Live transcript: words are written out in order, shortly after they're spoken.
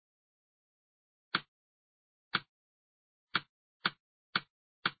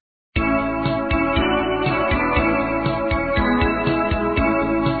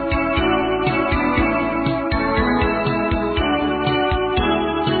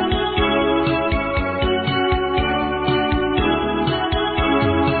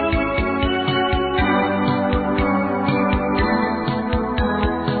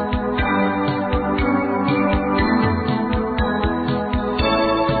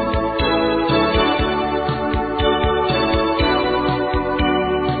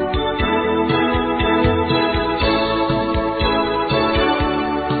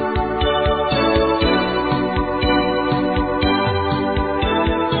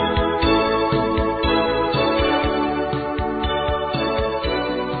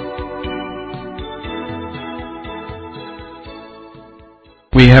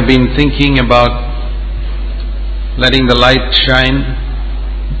We have been thinking about letting the light shine,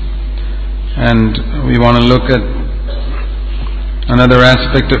 and we want to look at another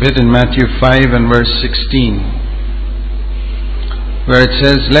aspect of it in Matthew 5 and verse 16, where it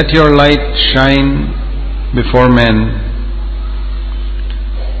says, "Let your light shine before men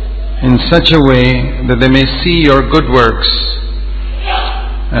in such a way that they may see your good works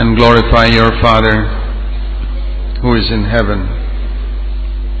and glorify your Father who is in heaven."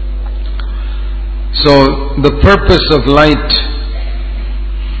 So the purpose of light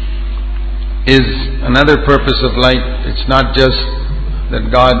is another purpose of light. It's not just that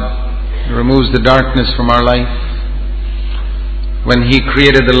God removes the darkness from our life. When He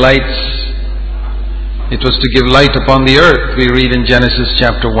created the lights, it was to give light upon the earth. We read in Genesis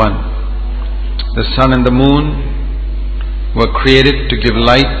chapter 1. The sun and the moon were created to give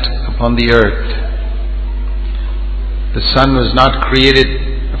light upon the earth. The sun was not created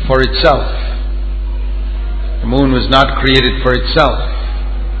for itself. The moon was not created for itself,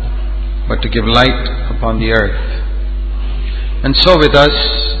 but to give light upon the earth. And so with us,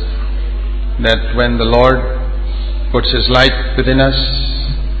 that when the Lord puts His light within us,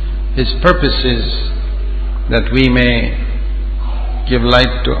 His purpose is that we may give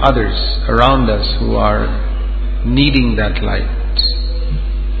light to others around us who are needing that light.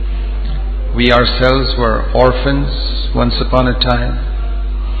 We ourselves were orphans once upon a time,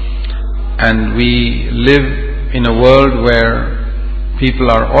 and we live in a world where people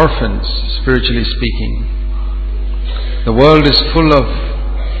are orphans, spiritually speaking. The world is full of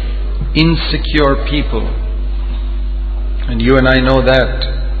insecure people, and you and I know that.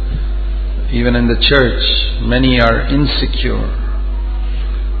 Even in the church, many are insecure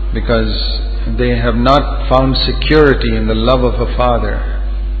because they have not found security in the love of a Father.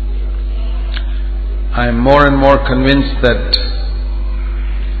 I am more and more convinced that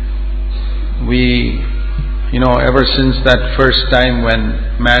we, ever since that first time when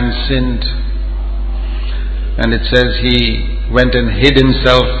man sinned, and it says he went and hid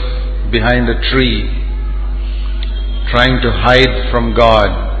himself behind a tree, trying to hide from God.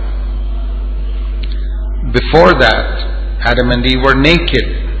 Before that, Adam and Eve were naked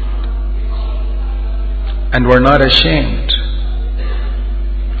and were not ashamed.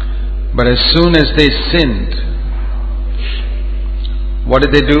 But as soon as they sinned, what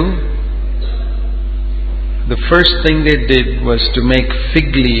did they do? The first thing they did was to make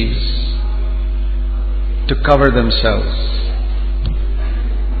fig leaves to cover themselves.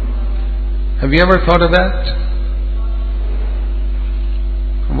 Have you ever thought of that?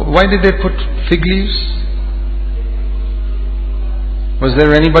 Why did they put fig leaves? Was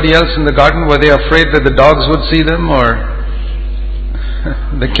there anybody else in the garden? Were they afraid that the dogs would see them, or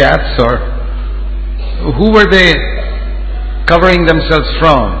the cats, or who were they covering themselves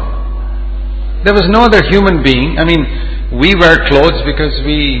from? There was no other human being. We wear clothes because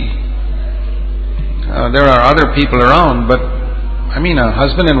there are other people around, but a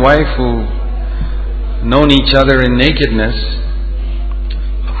husband and wife who known each other in nakedness,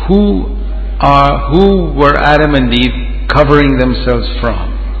 who were Adam and Eve covering themselves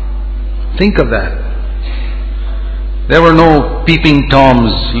from? Think of that. There were no peeping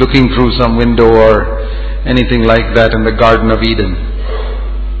Toms looking through some window or anything like that in the Garden of Eden.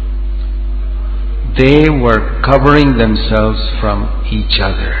 They were covering themselves from each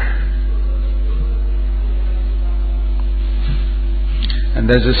other. And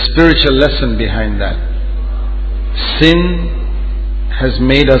there's a spiritual lesson behind that. Sin has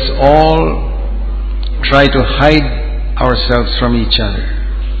made us all try to hide ourselves from each other.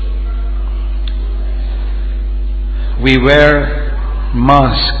 We wear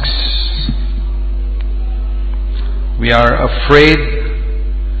masks. We are afraid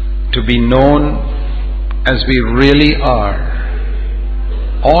to be known as we really are.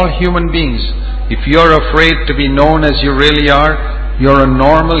 All human beings, if you're afraid to be known as you really are, you're a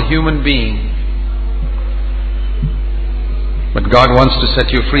normal human being. But God wants to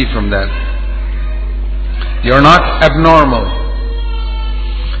set you free from that. You're not abnormal.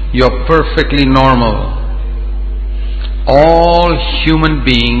 You're perfectly normal. All human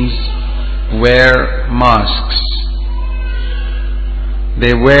beings wear masks.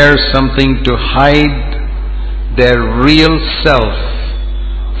 They wear something to hide their real self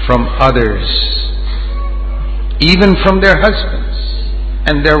from others, even from their husbands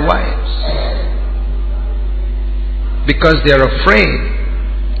and their wives, because they are afraid.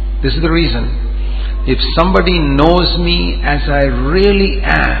 This is the reason. If somebody knows me as I really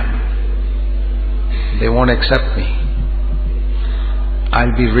am, they won't accept me.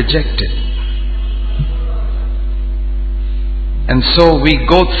 I'll be rejected. And so we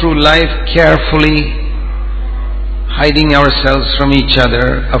go through life carefully, hiding ourselves from each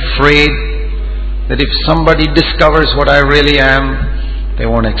other, afraid that if somebody discovers what I really am, they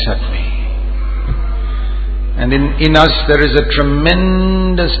won't accept me. And in us there is a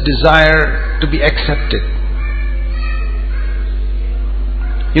tremendous desire to be accepted.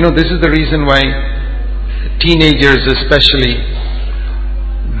 You know, this is the reason why teenagers especially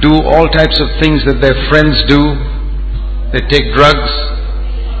do all types of things that their friends do. They take drugs,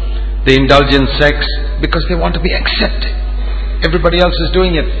 they indulge in sex, because they want to be accepted. Everybody else is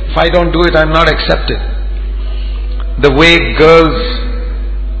doing it. If I don't do it, I'm not accepted. The way girls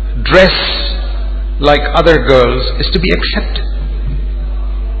dress like other girls is to be accepted.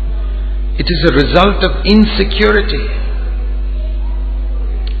 It is a result of insecurity.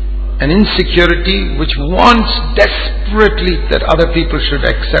 An insecurity which wants desperately that other people should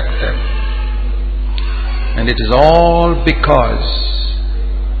accept them. And it is all because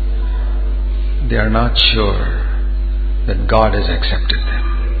they are not sure that God has accepted them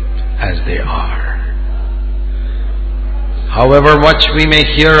as they are. However much we may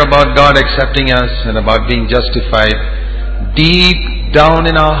hear about God accepting us and about being justified, deep down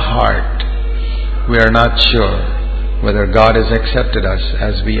in our heart, we are not sure whether God has accepted us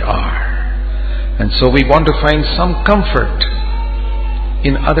as we are. And so we want to find some comfort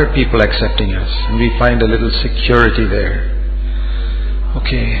in other people accepting us. And we find a little security there.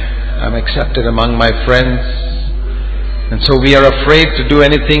 Okay, I'm accepted among my friends. And so we are afraid to do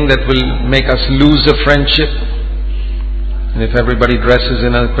anything that will make us lose a friendship. And if everybody dresses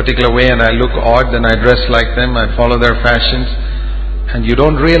in a particular way and I look odd, then I dress like them, I follow their fashions. And you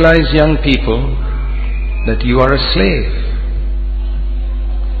don't realize, young people, that you are a slave.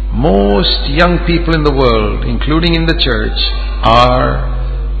 Most young people in the world, including in the church, are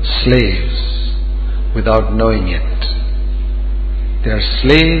slaves without knowing it. They are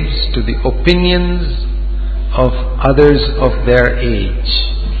slaves to the opinions of others of their age.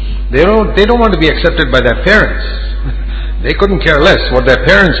 They don't want to be accepted by their parents. They couldn't care less what their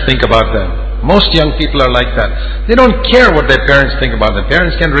parents think about them. Most young people are like that. They don't care what their parents think about them.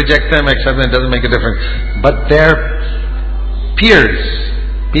 Parents can reject them, accept them, it doesn't make a difference. But their peers,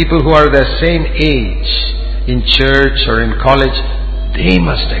 people who are their same age in church or in college, they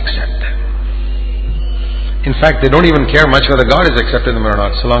must accept them. In fact, they don't even care much whether God has accepted them or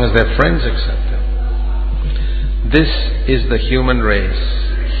not, so long as their friends accept them. This is the human race.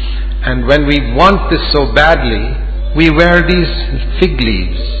 And when we want this so badly, we wear these fig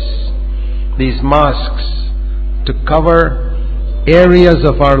leaves, these masks, to cover areas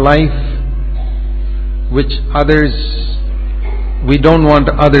of our life which we don't want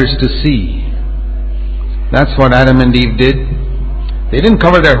others to see. That's what Adam and Eve did. They didn't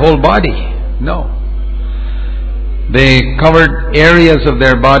cover their whole body. No. They covered areas of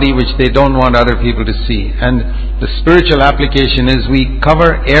their body which they don't want other people to see. And the spiritual application is we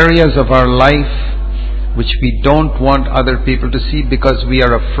cover areas of our life which we don't want other people to see, because we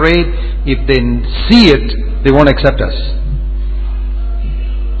are afraid if they see it, they won't accept us.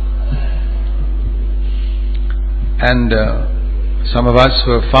 And some of us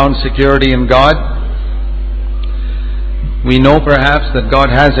who have found security in God, we know perhaps that God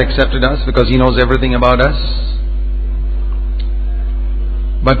has accepted us because He knows everything about us.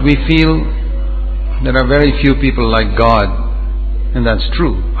 But we feel there are very few people like God. And that's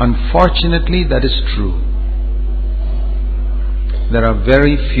true. Unfortunately, that is true. There are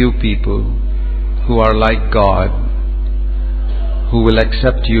very few people who are like God, who will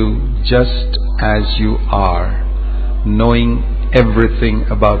accept you just as you are, knowing everything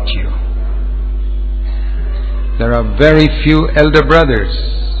about you. There are very few elder brothers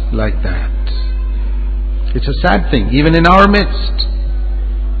like that. It's a sad thing, even in our midst.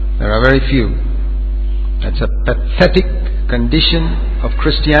 There are very few. That's a pathetic condition of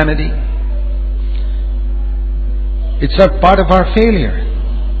Christianity. It's a part of our failure.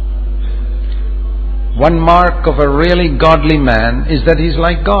 One mark of a really godly man is that he's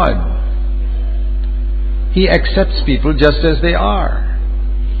like God. He accepts people just as they are.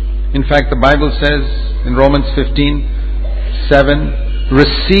 In fact, the Bible says in Romans 15:7,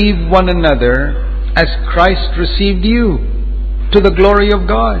 receive one another as Christ received you, to the glory of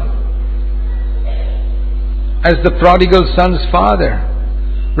God. As the prodigal son's father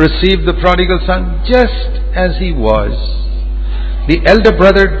received the prodigal son just as he was. The elder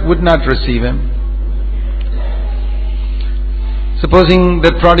brother would not receive him. Supposing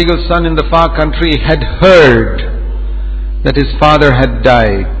the prodigal son in the far country had heard that his father had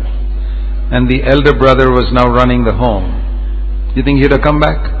died and the elder brother was now running the home, do you think he'd have come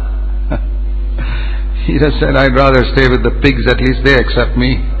back? He just said, I'd rather stay with the pigs, at least they accept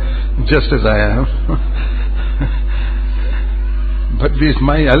me just as I am. But this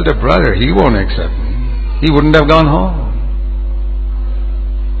my elder brother, he won't accept me. He wouldn't have gone home.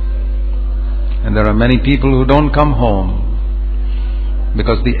 And there are many people who don't come home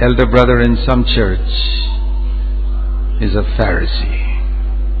because the elder brother in some church is a Pharisee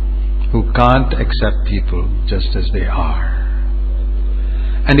who can't accept people just as they are.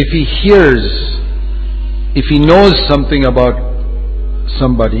 And if he knows something about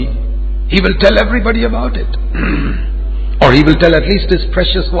somebody, he will tell everybody about it. Or he will tell at least his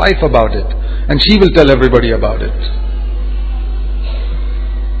precious wife about it, and she will tell everybody about it.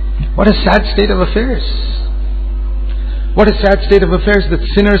 What a sad state of affairs. What a sad state of affairs that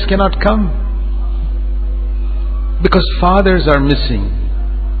sinners cannot come. Because fathers are missing.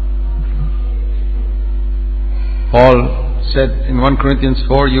 Paul said in 1 Corinthians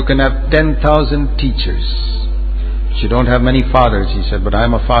 4, you can have 10,000 teachers. But you don't have many fathers, he said, but I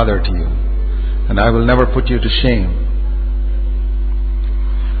am a father to you. And I will never put you to shame.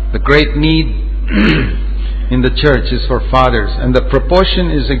 The great need in the church is for fathers. And the proportion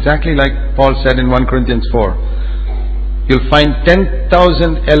is exactly like Paul said in 1 Corinthians 4. You'll find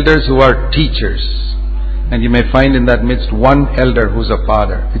 10,000 elders who are teachers. And you may find in that midst one elder who's a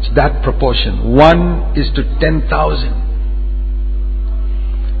father. It's that proportion. 1 is to 10,000.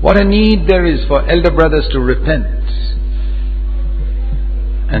 What a need there is for elder brothers to repent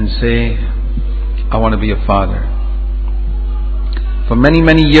and say, I want to be a father. For many,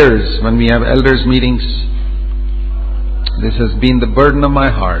 many years, when we have elders meetings, this has been the burden of my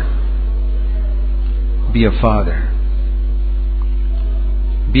heart. Be a father.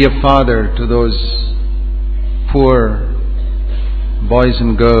 Be a father to those poor boys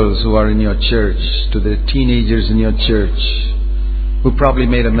and girls who are in your church, to the teenagers in your church who probably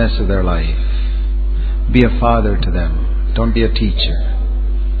made a mess of their life. Be a father to them. Don't be a teacher.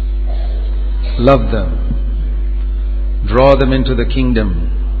 Love them. Draw them into the kingdom.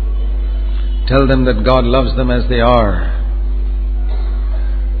 Tell them that God loves them as they are.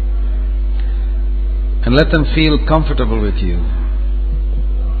 And let them feel comfortable with you.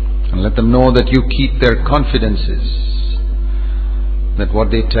 And let them know that you keep their confidences. That what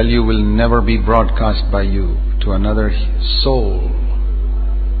they tell you will never be broadcast by you to another soul.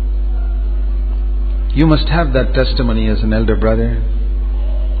 You must have that testimony as an elder brother.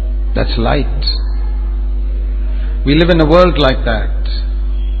 That's light. We live in a world like that.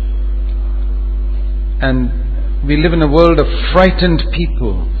 And we live in a world of frightened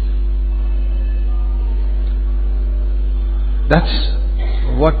people. That's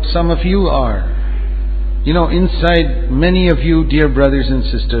what some of you are. You know, inside many of you, dear brothers and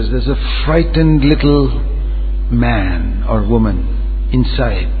sisters, there's a frightened little man or woman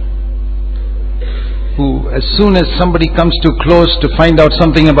inside, who, as soon as somebody comes too close to find out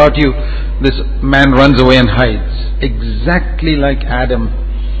something about you, this man runs away and hides. Exactly like Adam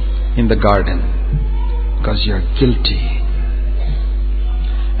in the garden. Because you're guilty.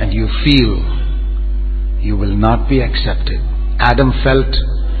 And you feel you will not be accepted. Adam felt,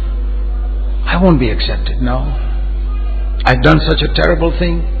 I won't be accepted now. I've done such a terrible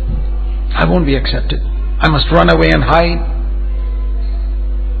thing. I won't be accepted. I must run away and hide.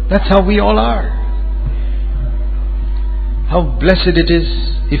 That's how we all are. How blessed it is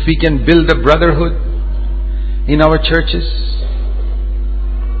if we can build a brotherhood in our churches.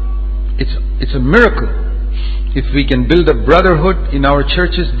 It's a miracle. If we can build a brotherhood in our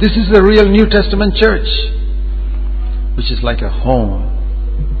churches, this is the real New Testament church, which is like a home.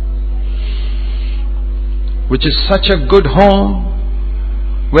 Which is such a good home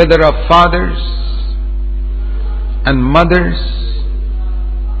where there are fathers and mothers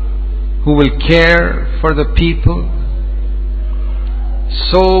who will care for the people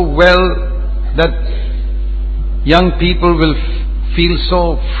so well that young people will feel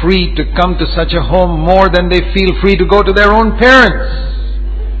so free to come to such a home more than they feel free to go to their own parents.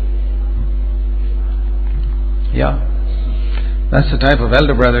 Yeah, that's the type of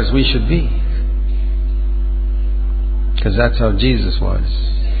elder brothers we should be. Because that's how Jesus was.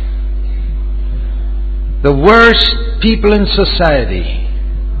 The worst people in society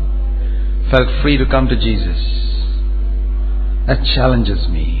felt free to come to Jesus. That challenges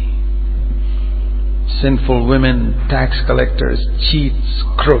me. Sinful women, tax collectors, cheats,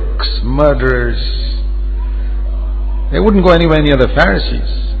 crooks, murderers. They wouldn't go anywhere near the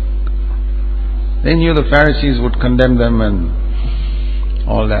Pharisees. They knew the Pharisees would condemn them and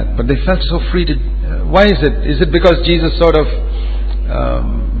all that. But they felt so free to... why is it? Is it because Jesus sort of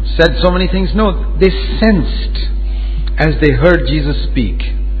said so many things? No, they sensed as they heard Jesus speak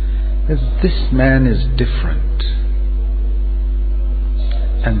This man is different.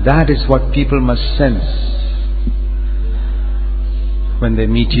 And that is what people must sense when they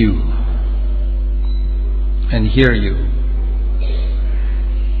meet you and hear you.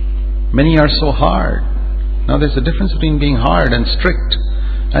 Many are so hard. Now there's a difference between being hard and strict.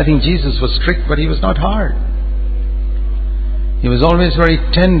 I think Jesus was strict, but He was not hard. He was always very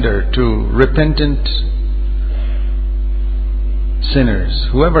tender to repentant sinners,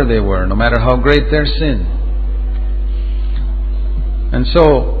 whoever they were, no matter how great their sin. And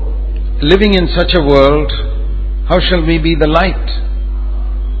so, living in such a world, how shall we be the light?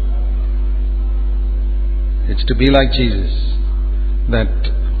 It's to be like Jesus, that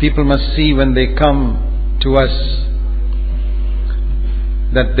people must see when they come to us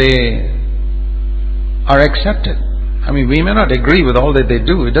that they are accepted. I mean, we may not agree with all that they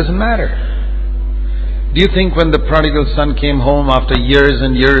do. It doesn't matter. Do you think when the prodigal son came home after years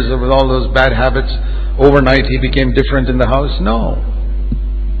and years with all those bad habits, overnight he became different in the house? No.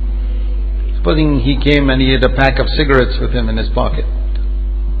 Supposing he came and he had a pack of cigarettes with him in his pocket.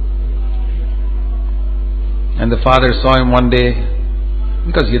 And the father saw him one day,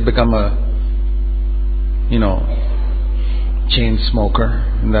 because he had become a, chain smoker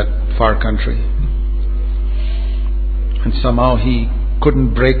in that far country. And somehow he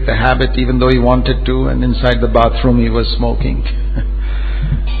couldn't break the habit even though he wanted to, and inside the bathroom he was smoking.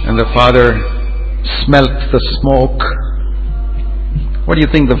 And the father smelt the smoke. What do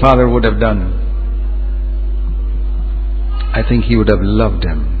you think the father would have done? I think he would have loved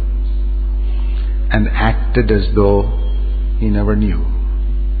him and acted as though he never knew.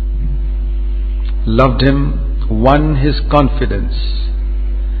 Loved him, won his confidence,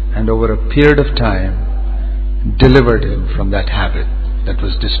 and over a period of time delivered him from that habit that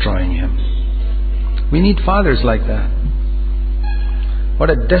was destroying him. We need fathers like that. What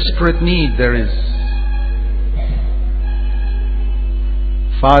a desperate need there is.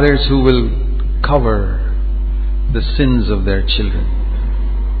 Fathers who will cover the sins of their children.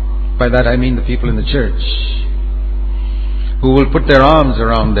 By that I mean the people in the church, who will put their arms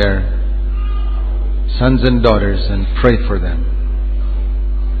around their sons and daughters and pray for them.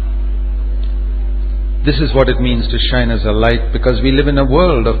 This is what it means to shine as a light, because we live in a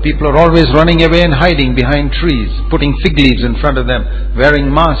world of people who are always running away and hiding behind trees, putting fig leaves in front of them,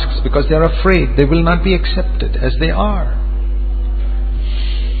 wearing masks because they are afraid they will not be accepted as they are.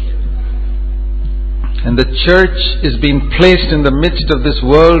 And the church is being placed in the midst of this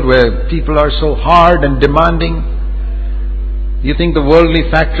world where people are so hard and demanding. You think the worldly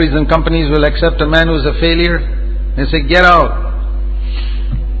factories and companies will accept a man who is a failure? They say, get out.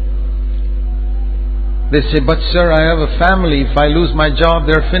 They say, but sir, I have a family. If I lose my job,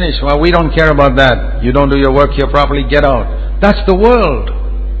 they're finished. Well, we don't care about that. You don't do your work here properly, get out. That's the world.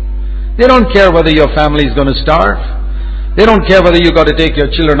 They don't care whether your family is going to starve. They don't care whether you got to take your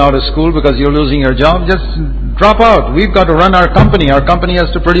children out of school because you're losing your job. Just drop out. We've got to run our company. Our company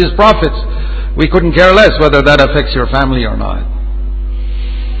has to produce profits. We couldn't care less whether that affects your family or not.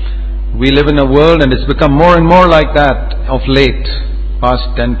 We live in a world, and it's become more and more like that of late,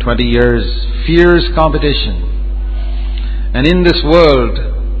 past 10, 20 years, fierce competition. And in this world,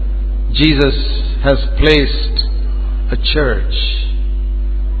 Jesus has placed a church,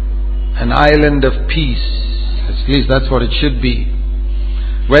 an island of peace. At least that's what it should be,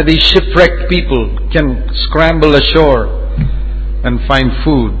 where these shipwrecked people can scramble ashore and find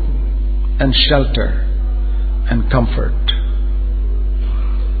food and shelter and comfort.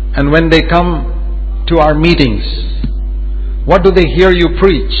 And when they come to our meetings, what do they hear you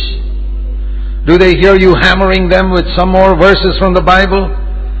preach? Do they hear you hammering them with some more verses from the Bible?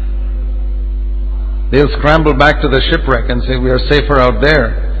 They'll scramble back to the shipwreck and say, we are safer out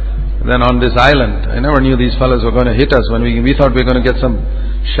there than on this island. I never knew these fellows were going to hit us when we thought we were going to get some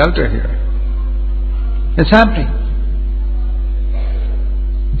shelter here. It's happening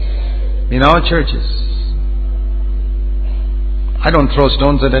in our churches. I don't throw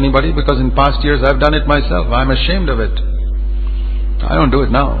stones at anybody because in past years I've done it myself. I'm ashamed of it. I don't do it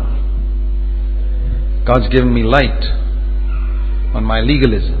now. God's given me light on my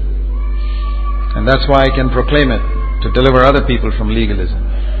legalism. And that's why I can proclaim it, to deliver other people from legalism.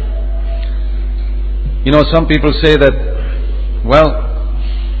 You know, some people say that, well,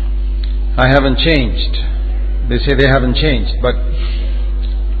 I haven't changed. They say they haven't changed. But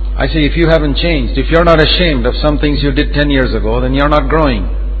I say, if you haven't changed, if you're not ashamed of some things you did 10 years ago, then you're not growing.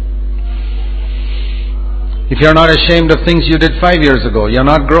 If you're not ashamed of things you did 5 years ago, you're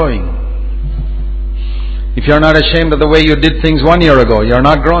not growing. If you're not ashamed of the way you did things 1 year ago, you're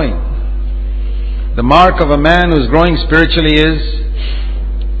not growing. The mark of a man who's growing spiritually is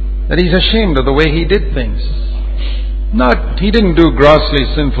that he's ashamed of the way he did things. He didn't do grossly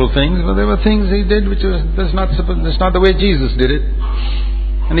sinful things, but there were things he did which that's not the way Jesus did it.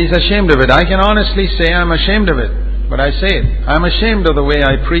 And he's ashamed of it. I can honestly say I'm ashamed of it, but I say it. I'm ashamed of the way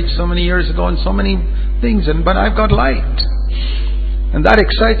I preached so many years ago and so many things, but I've got light. And that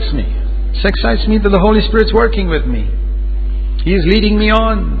excites me. It excites me that the Holy Spirit's working with me. He is leading me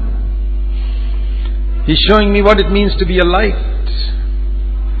on. He's showing me what it means to be a light.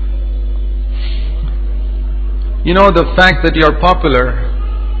 You know, the fact that you're popular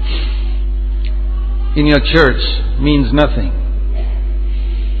in your church means nothing.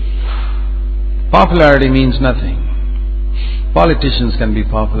 Popularity means nothing. Politicians can be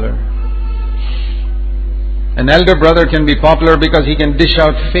popular. An elder brother can be popular because he can dish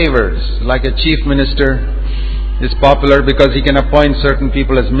out favors, like a chief minister is popular because he can appoint certain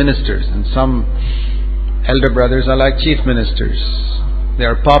people as ministers. And some elder brothers are like chief ministers. They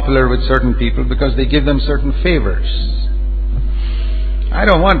are popular with certain people because they give them certain favors. I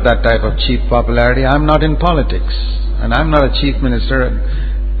don't want that type of cheap popularity. I'm not in politics. And I'm not a chief minister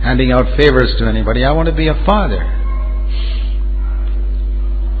handing out favors to anybody. I want to be a father.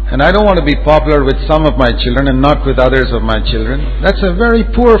 And I don't want to be popular with some of my children and not with others of my children. That's a very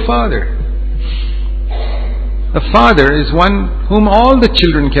poor father. The father is one whom all the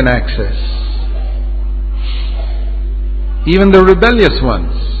children can access. Even the rebellious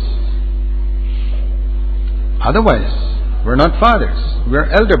ones. Otherwise, we're not fathers. We're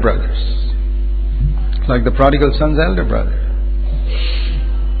elder brothers. Like the prodigal son's elder brother.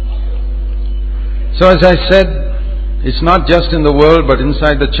 So as I said, it's not just in the world, but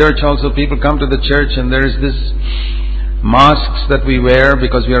inside the church also. People come to the church and there is this masks that we wear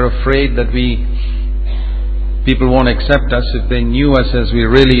because we are afraid that people won't accept us if they knew us as we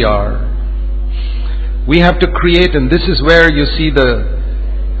really are. We have to create, and this is where you see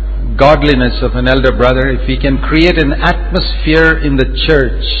the godliness of an elder brother. If he can create an atmosphere in the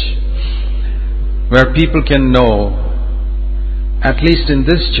church where people can know, at least in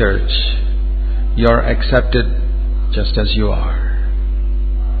this church, you're accepted just as you are.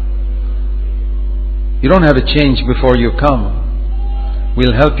 You don't have to change before you come.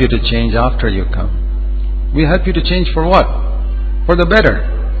 We'll help you to change after you come. We'll help you to change for what? For the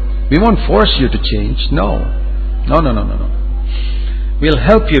better. We won't force you to change. No. We'll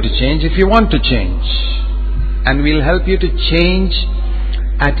help you to change if you want to change. And we'll help you to change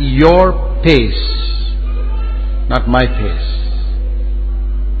at your pace, not my pace.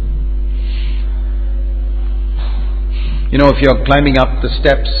 You know, if you're climbing up the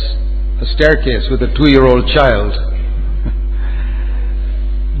staircase with a 2-year-old child,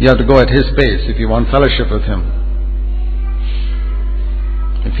 you have to go at his pace if you want fellowship with him.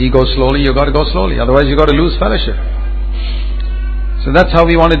 If he goes slowly, you've got to go slowly. Otherwise, you've got to lose fellowship. So that's how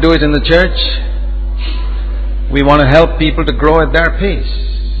we want to do it in the church. We want to help people to grow at their pace,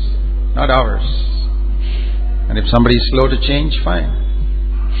 not ours. And if somebody's slow to change, fine.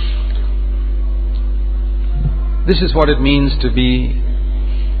 This is what it means to be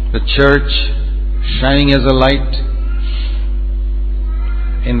the church shining as a light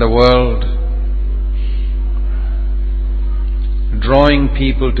in the world, drawing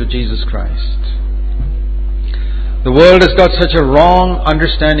people to Jesus Christ. The world has got such a wrong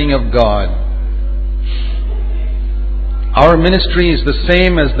understanding of God. Our ministry is the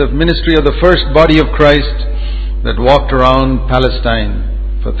same as the ministry of the first body of Christ that walked around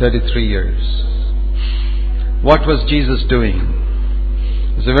Palestine for 33 years. What was Jesus doing?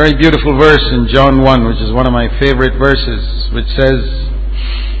 There's a very beautiful verse in John 1, which is one of my favorite verses, which says,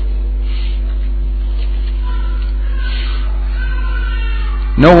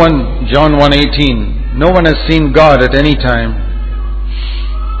 no one, John 1:18, no one has seen God at any time.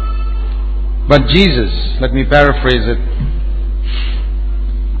 But Jesus, let me paraphrase it,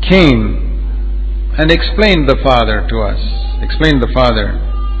 came and explained the Father to us. Explained the Father.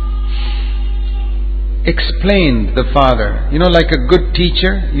 Explained the Father. You know, like a good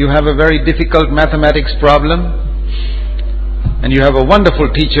teacher, you have a very difficult mathematics problem, and you have a wonderful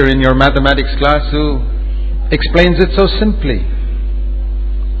teacher in your mathematics class who explains it so simply.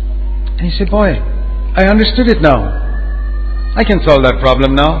 And you say, boy, I understood it now. I can solve that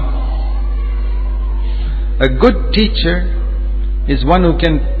problem now. A good teacher is one who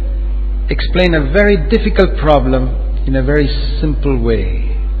can explain a very difficult problem in a very simple way.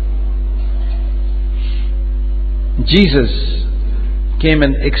 Jesus came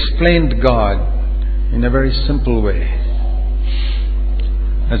and explained God in a very simple way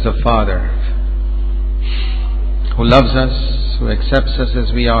as a Father who loves us, who accepts us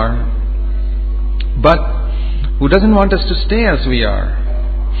as we are, but who doesn't want us to stay as we are.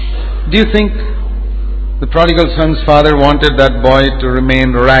 Do you think the prodigal son's father wanted that boy to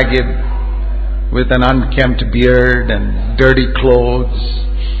remain ragged with an unkempt beard and dirty clothes,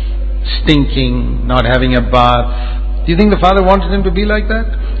 stinking, not having a bath? Do you think the father wanted him to be like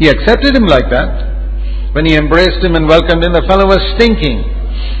that? He accepted him like that. When he embraced him and welcomed him, the fellow was stinking.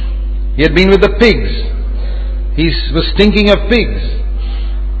 He had been with the pigs. He was stinking of pigs.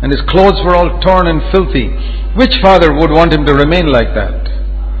 And his clothes were all torn and filthy. Which father would want him to remain like that?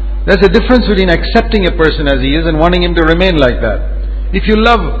 There's a difference between accepting a person as he is and wanting him to remain like that. If you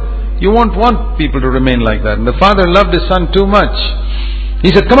love, you won't want people to remain like that. And the father loved his son too much.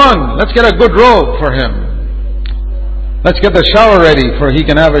 He said, come on, let's get a good robe for him. Let's get the shower ready for he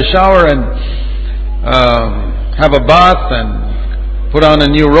can have a shower and have a bath and put on a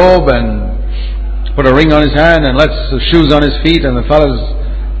new robe and put a ring on his hand and let's shoes on his feet, and the fellow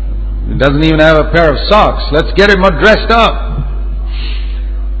doesn't even have a pair of socks. Let's get him dressed up.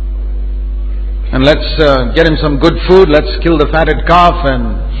 And let's get him some good food. Let's kill the fatted calf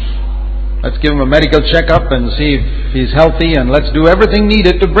and let's give him a medical checkup and see if he's healthy, and let's do everything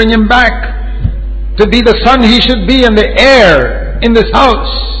needed to bring him back to be the son he should be and the heir in this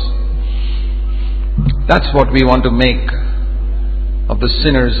house. That's what we want to make of the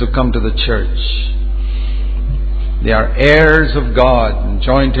sinners who come to the church. They are heirs of God and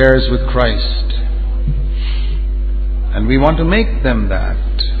joint heirs with Christ. And we want to make them that.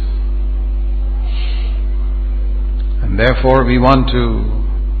 And therefore we want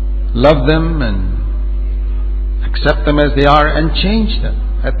to love them and accept them as they are and change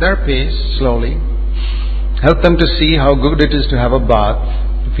them at their pace, slowly. Help them to see how good it is to have a bath,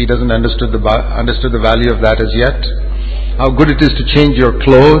 if he doesn't understood the value of that as yet. How good it is to change your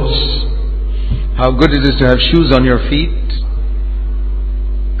clothes. How good it is to have shoes on your feet.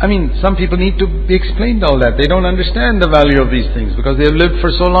 I mean, some people need to be explained all that. They don't understand the value of these things because they have lived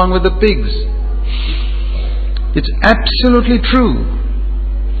for so long with the pigs. It's absolutely true.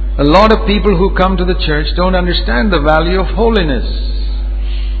 A lot of people who come to the church don't understand the value of holiness.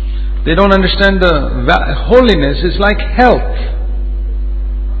 They don't understand holiness is like health.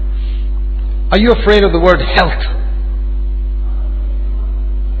 Are you afraid of the word health?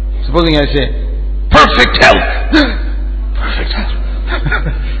 Supposing I say, perfect health! Perfect health.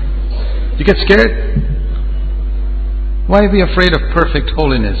 You get scared? Why be afraid of perfect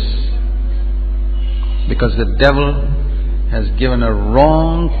holiness? Because the devil has given a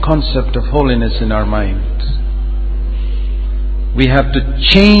wrong concept of holiness in our mind. We have to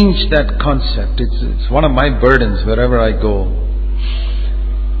change that concept. It's one of my burdens wherever I go,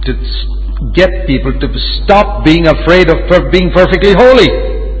 to get people to stop being afraid of being perfectly holy.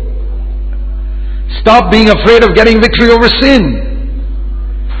 Stop being afraid of getting victory over sin.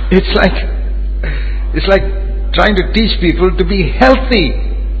 It's like trying to teach people to be healthy.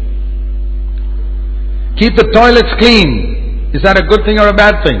 Keep the toilets clean. Is that a good thing or a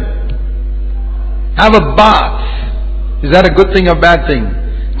bad thing? Have a bath. Is that a good thing or bad thing?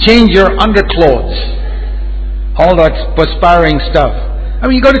 Change your underclothes. All that perspiring stuff. I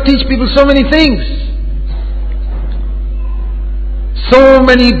mean, you got to teach people so many things. So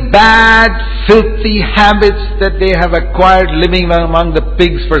many bad, filthy habits that they have acquired living among the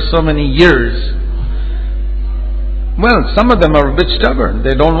pigs for so many years. Well, some of them are a bit stubborn.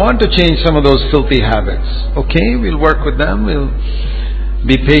 They don't want to change some of those filthy habits. Okay, we'll work with them. We'll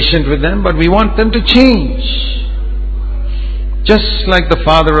be patient with them. But we want them to change. Just like the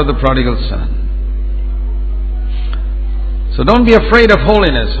father of the prodigal son. So don't be afraid of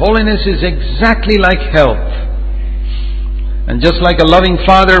holiness. Holiness is exactly like health. And just like a loving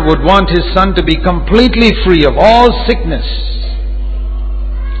father would want his son to be completely free of all sickness,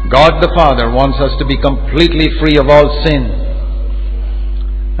 God the Father wants us to be completely free of all sin.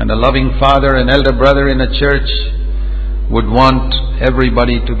 And a loving father, an elder brother in a church would want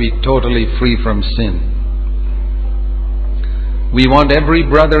everybody to be totally free from sin. We want every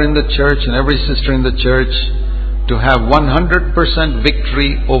brother in the church and every sister in the church to have 100%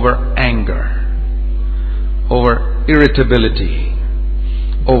 victory over anger, over irritability,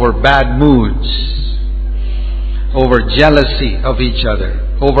 over bad moods, over jealousy of each other,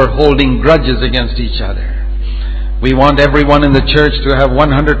 over holding grudges against each other. We want everyone in the church to have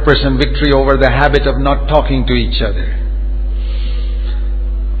 100% victory over the habit of not talking to each other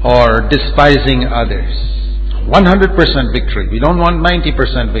or despising others. 100% victory. We don't want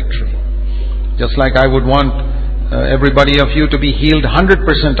 90% victory. Just like I would want everybody of you to be healed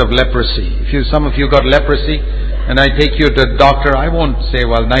 100% of leprosy. If some of you got leprosy and I take you to a doctor, I won't say,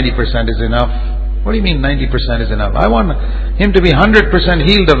 well, 90% is enough. What do you mean 90% is enough? I want him to be 100%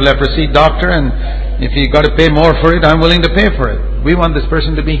 healed of leprosy, doctor, and if you got to pay more for it, I'm willing to pay for it. We want this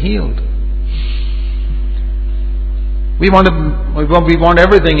person to be healed. We want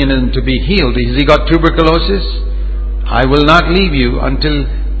everything in him to be healed. Has he got tuberculosis? I will not leave you until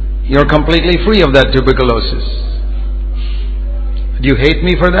you're completely free of that tuberculosis. Do you hate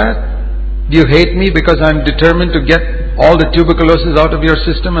me for that? Do you hate me because I'm determined to get all the tuberculosis out of your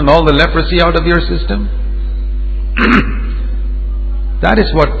system and all the leprosy out of your system? That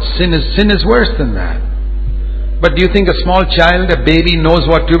is what sin is. Sin is worse than that. But do you think a small child, a baby, knows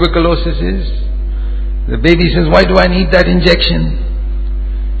what tuberculosis is? The baby says, why do I need that injection?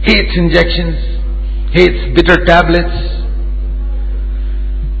 Hates injections, hates bitter tablets,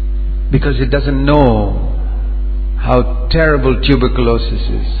 because it doesn't know how terrible tuberculosis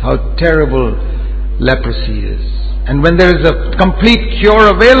is, how terrible leprosy is. And when there is a complete cure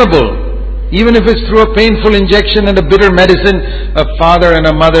available, even if it's through a painful injection and a bitter medicine, a father and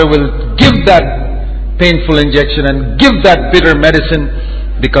a mother will give that painful injection and give that bitter medicine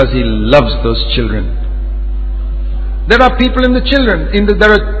because he loves those children. There are people in the church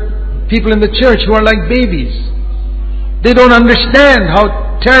who are like babies. They don't understand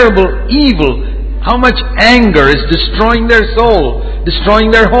how terrible evil, how much anger is destroying their soul, destroying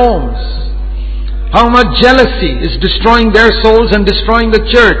their homes. How much jealousy is destroying their souls and destroying the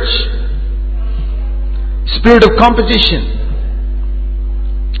church. Spirit of competition.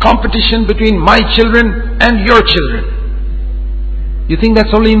 Competition between my children and your children. You think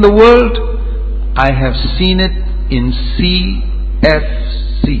that's only in the world? I have seen it in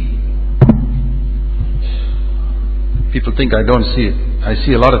CFC. People think I don't see it. I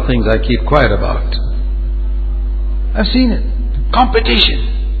see a lot of things I keep quiet about. I've seen it. Competition.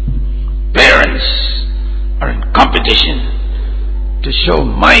 Parents are in competition to show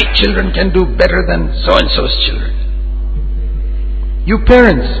my children can do better than so-and-so's children. You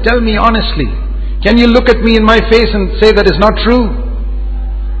parents, tell me honestly, can you look at me in my face and say that is not true?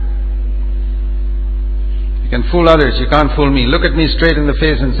 You can fool others, you can't fool me. Look at me straight in the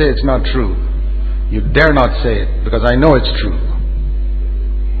face and say it's not true. You dare not say it, because I know it's true.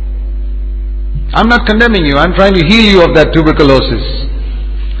 I'm not condemning you. I'm trying to heal you of that tuberculosis.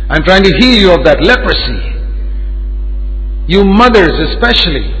 I'm trying to heal you of that leprosy. You mothers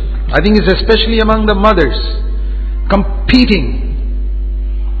especially, I think it's especially among the mothers, competing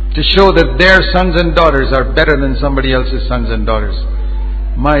to show that their sons and daughters are better than somebody else's sons and daughters.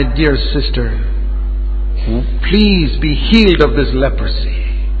 My dear sister, please be healed of this leprosy.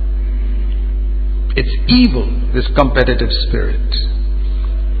 It's evil, this competitive spirit.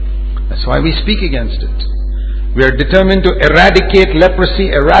 That's why we speak against it. We are determined to eradicate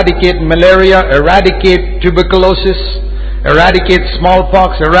leprosy, eradicate malaria, eradicate tuberculosis, eradicate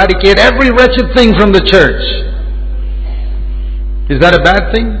smallpox, eradicate every wretched thing from the church. Is that a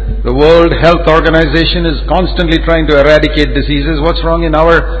bad thing? The World Health Organization is constantly trying to eradicate diseases. What's wrong in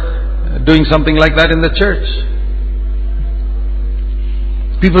our doing something like that in the church?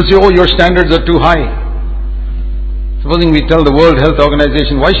 People say, oh, your standards are too high. Supposing we tell the World Health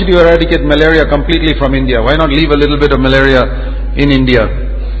Organization, why should you eradicate malaria completely from India? Why not leave a little bit of malaria in India?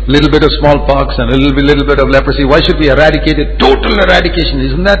 A little bit of smallpox and a little bit of leprosy. Why should we eradicate it? Total eradication.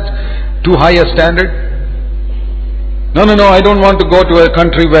 Isn't that too high a standard? No, I don't want to go to a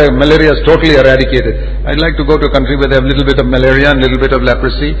country where malaria is totally eradicated. I'd like to go to a country where they have a little bit of malaria and a little bit of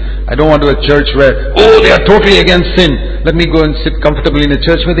leprosy. I don't want to a church where, oh, they are totally against sin. Let me go and sit comfortably in a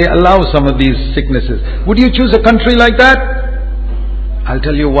church where they allow some of these sicknesses. Would you choose a country like that? I'll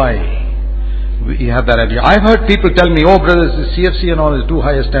tell you why. We have that idea. I've heard people tell me, oh brothers, the CFC and all is too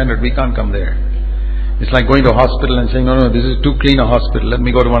high a standard. We can't come there. It's like going to a hospital and saying, no, this is too clean a hospital. Let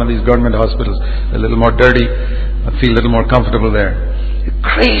me go to one of these government hospitals. A little more dirty. I feel a little more comfortable there.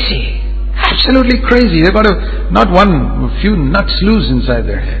 Crazy. Absolutely crazy. They've got a few nuts loose inside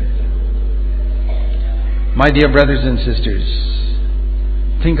their head. My dear brothers and sisters,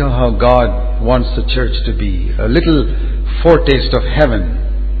 think of how God wants the church to be. A little foretaste of heaven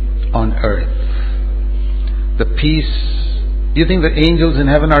on earth. The peace. Do you think the angels in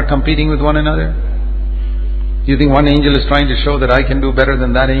heaven are competing with one another? Do you think one angel is trying to show that I can do better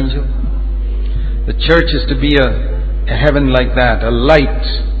than that angel? The church is to be a heaven like that, a light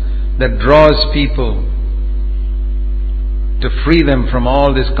that draws people to free them from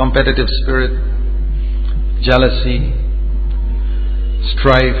all this competitive spirit, jealousy,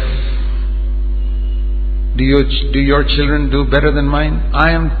 strife. Do your children do better than mine?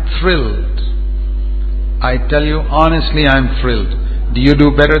 I am thrilled. I tell you honestly, I'm thrilled. Do you do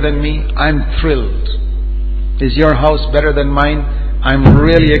better than me? I'm thrilled. Is your house better than mine? I'm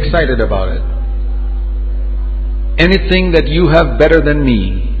really excited about it. anything that you have better than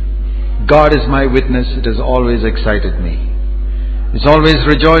me, God is my witness, it has always excited me. It's always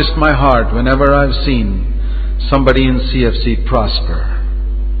rejoiced my heart whenever I've seen somebody in CFC prosper,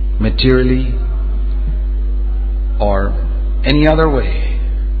 materially or any other way.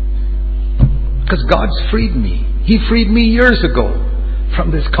 Because God's freed me. He freed me years ago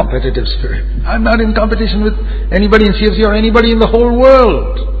from this competitive spirit. I'm not in competition with anybody in CFC or anybody in the whole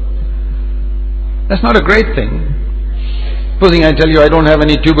world. That's not a great thing. Supposing I tell you I don't have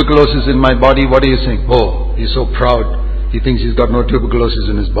any tuberculosis in my body, what do you think? Oh, he's so proud. He thinks he's got no tuberculosis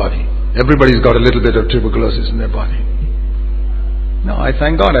in his body. Everybody's got a little bit of tuberculosis in their body. No, I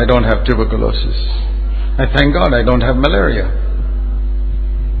thank God I don't have tuberculosis. I thank God I don't have malaria.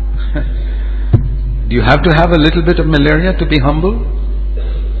 Do you have to have a little bit of malaria to be humble?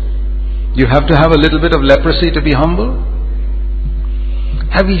 Do you have to have a little bit of leprosy to be humble?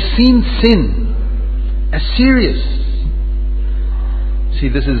 Have we seen sin as serious? See,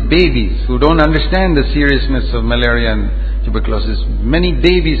 this is babies who don't understand the seriousness of malaria and tuberculosis. Many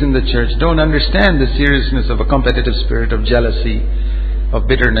babies in the church don't understand the seriousness of a competitive spirit, of jealousy, of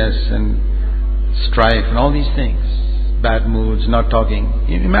bitterness and strife and all these things. Bad moods, not talking.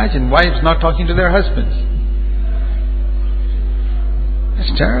 Imagine wives not talking to their husbands.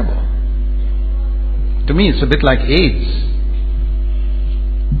 That's terrible. To me, it's a bit like AIDS.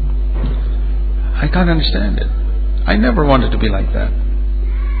 I can't understand it. I never wanted to be like that.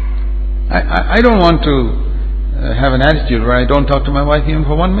 I don't want to have an attitude where I don't talk to my wife even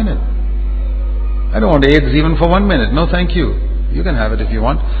for 1 minute. I don't want AIDS even for 1 minute. No, thank you. You can have it if you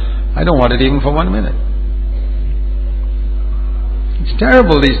want. I don't want it even for 1 minute. It's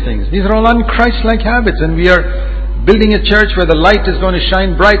terrible, these things. These are all un-Christ-like habits, and we are building a church where the light is going to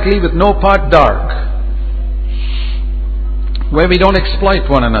shine brightly with no part dark. Where we don't exploit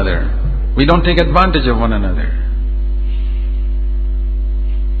one another. We don't take advantage of one another.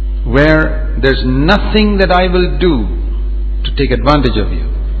 Where there's nothing that I will do to take advantage of you.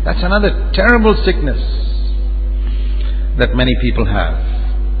 That's another terrible sickness that many people have.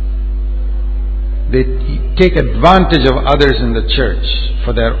 They take advantage of others in the church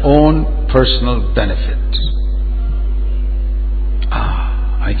for their own personal benefit.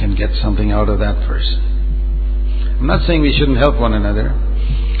 I can get something out of that person. I'm not saying we shouldn't help one another,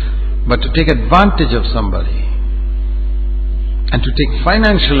 but to take advantage of somebody and to take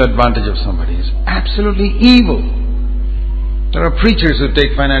financial advantage of somebody is absolutely evil. There are preachers who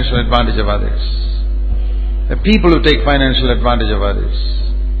take financial advantage of others. There are people who take financial advantage of others.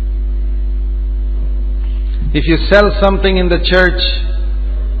 If you sell something in the church,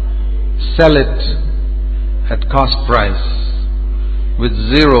 sell it at cost price with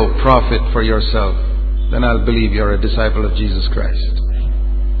zero profit for yourself. Then I'll believe you're a disciple of Jesus Christ.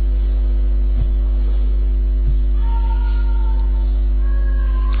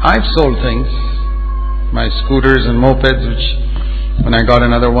 I've sold things, my scooters and mopeds, which when I got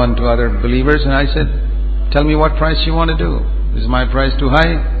another one to other believers, and I said, tell me what price you want to do. Is my price too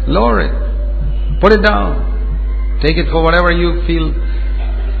high? Lower it. Put it down. Take it for whatever you feel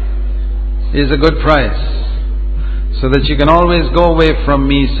is a good price. So that you can always go away from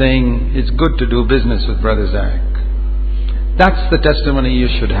me saying, it's good to do business with Brother Zach. That's the testimony you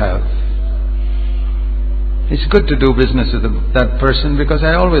should have. It's good to do business with that person because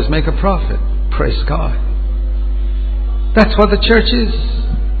I always make a profit. Praise God. That's what the church is.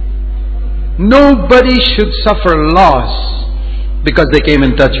 Nobody should suffer loss because they came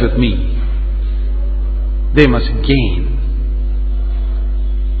in touch with me. They must gain.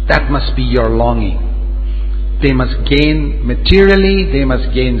 That must be your longing. They must gain materially, they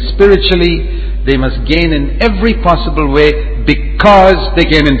must gain spiritually, they must gain in every possible way because they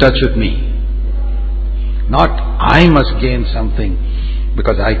came in touch with me. Not I must gain something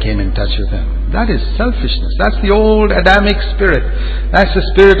because I came in touch with them. That is selfishness. That's the old Adamic spirit. That's the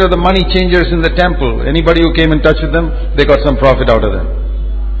spirit of the money changers in the temple. Anybody who came in touch with them, they got some profit out of them.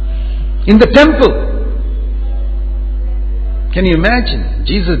 In the temple. Can you imagine?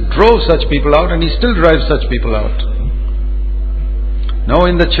 Jesus drove such people out and He still drives such people out. No,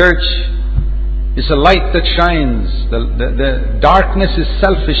 in the church, it's a light that shines. The darkness is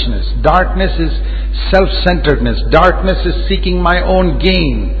selfishness. Darkness is self-centeredness. Darkness is seeking my own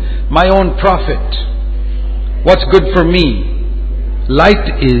gain, my own profit. What's good for me?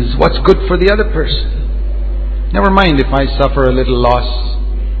 Light is what's good for the other person. Never mind if I suffer a little loss.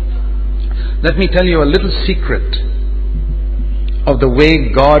 Let me tell you a little secret of the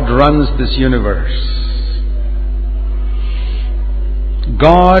way God runs this universe.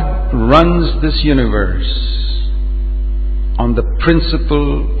 God runs this universe on the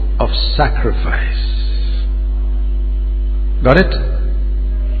principle of sacrifice. Got it?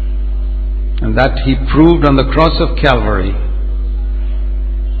 And that He proved on the cross of Calvary,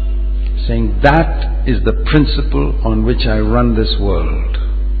 saying, that is the principle on which I run this world.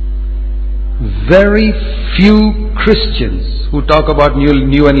 Very few Christians who talk about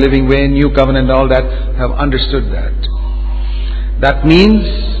new and living way, new covenant, all that, have understood that. That means,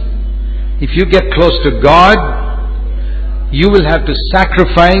 if you get close to God, you will have to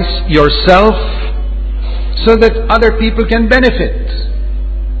sacrifice yourself so that other people can benefit.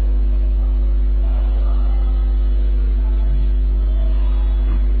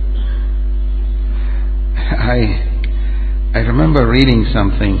 I remember reading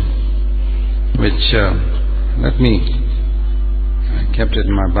something which, I kept it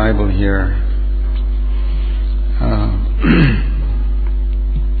in my Bible here.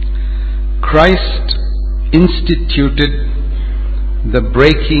 Christ instituted the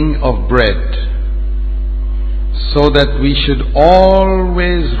breaking of bread so that we should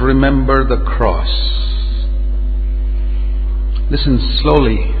always remember the cross. Listen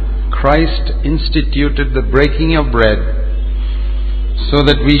slowly. Christ instituted the breaking of bread so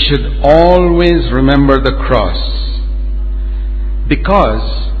that we should always remember the cross,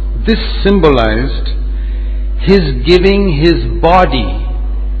 because this symbolized His giving His body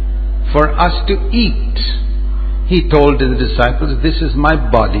for us to eat. He told the disciples, this is my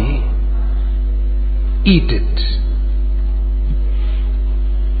body, eat it.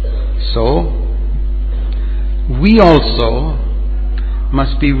 So, we also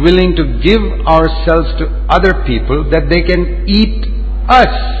must be willing to give ourselves to other people that they can eat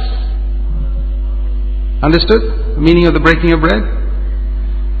us. Understood? The meaning of the breaking of bread?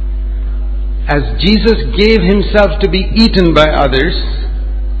 As Jesus gave Himself to be eaten by others,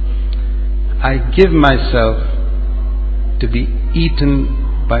 I give myself to be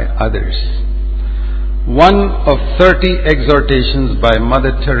eaten by others. One of 30 exhortations by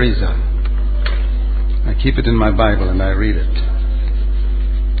Mother Teresa. I keep it in my Bible and I read it.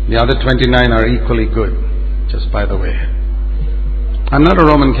 The other 29 are equally good, just by the way. I'm not a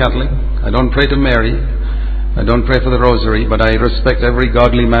Roman Catholic. I don't pray to Mary. I don't pray for the Rosary, but I respect every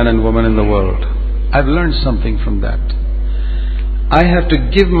godly man and woman in the world. I've learned something from that. I have to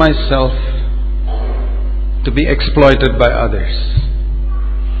give myself to be exploited by others,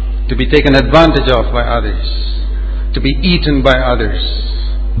 to be taken advantage of by others, to be eaten by others.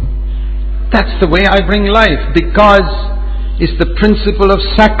 That's the way I bring life, because it's the principle of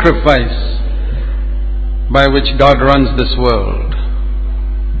sacrifice by which God runs this world.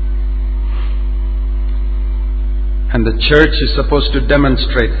 And the church is supposed to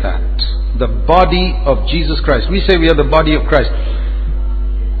demonstrate that. The body of Jesus Christ. We say we are the body of Christ.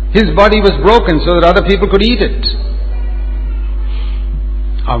 His body was broken so that other people could eat it.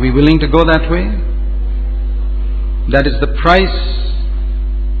 Are we willing to go that way? That is the price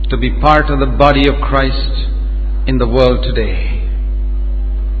to be part of the body of Christ in the world today.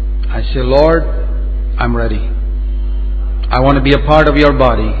 I say, Lord, I'm ready. I want to be a part of your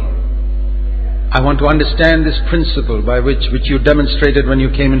body. I want to understand this principle by which you demonstrated when you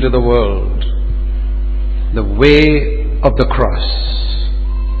came into the world. The way of the cross,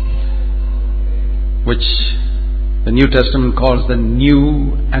 which the New Testament calls the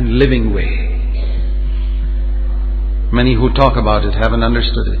new and living way. Many who talk about it haven't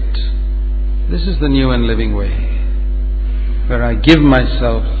understood it. This is the new and living way, where I give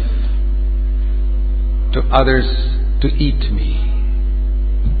myself to others to eat me.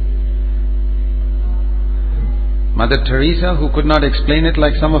 Mother Teresa, who could not explain it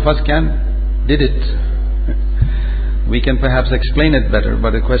like some of us can, did it. We can perhaps explain it better,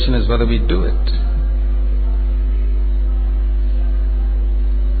 but the question is whether we do it.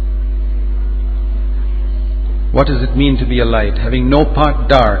 What does it mean to be a light? Having no part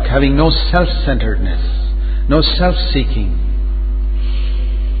dark, having no self-centeredness, no self-seeking.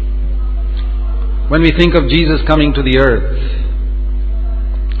 When we think of Jesus coming to the earth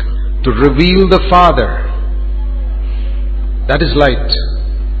to reveal the Father, that is light.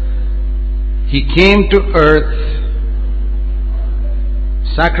 He came to earth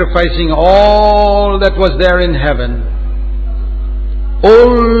sacrificing all that was there in heaven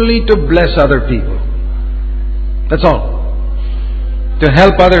only to bless other people. That's all. To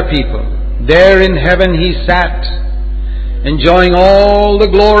help other people. There in heaven He sat, enjoying all the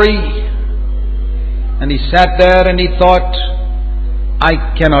glory. And He sat there and He thought,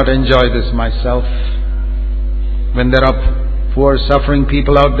 I cannot enjoy this myself. When there are poor suffering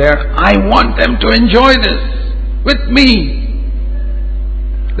people out there, I want them to enjoy this with me.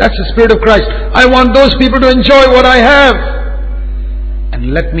 That's the Spirit of Christ. I want those people to enjoy what I have.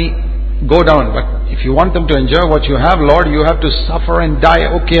 And let me go down. But If you want them to enjoy what you have, Lord, you have to suffer and die.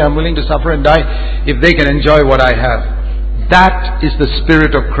 Okay, I'm willing to suffer and die if they can enjoy what I have. That is the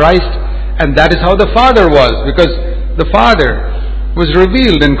Spirit of Christ, and that is how the Father was, because the Father was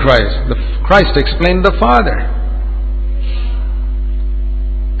revealed in Christ. Christ explained the Father.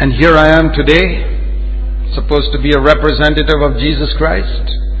 And here I am today, supposed to be a representative of Jesus Christ,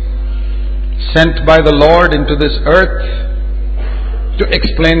 sent by the Lord into this earth to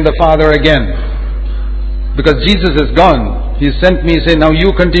explain the Father again. Because Jesus is gone. He sent me, say, now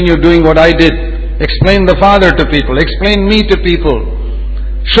you continue doing what I did. Explain the Father to people. Explain me to people.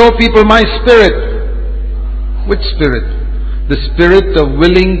 Show people my Spirit. Which Spirit? The Spirit of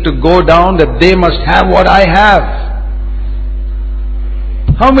willing to go down, that they must have what I have.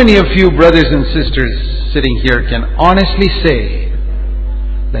 How many of you brothers and sisters sitting here can honestly say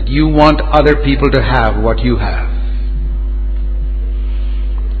that you want other people to have what you have?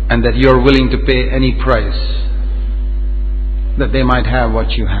 And that you are willing to pay any price that they might have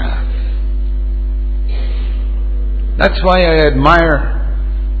what you have. That's why I admire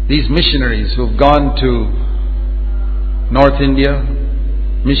these missionaries who've gone to North India,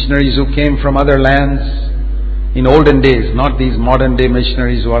 missionaries who came from other lands in olden days, not these modern day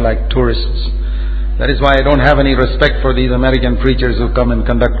missionaries who are like tourists. That is why I don't have any respect for these American preachers who come and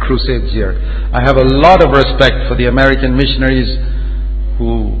conduct crusades here. I have a lot of respect for the American missionaries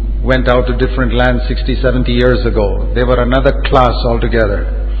who went out to different lands 60, 70 years ago. They were another class altogether,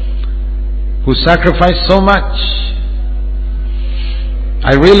 who sacrificed so much.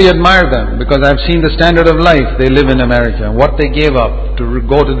 I really admire them because I've seen the standard of life they live in America, what they gave up to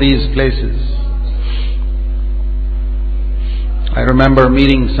go to these places. I remember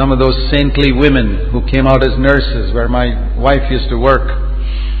meeting some of those saintly women who came out as nurses where my wife used to work,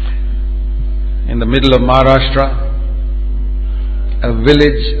 in the middle of Maharashtra. A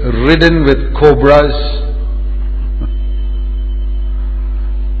village ridden with cobras.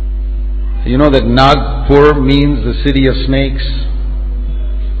 You know that Nagpur means the city of snakes,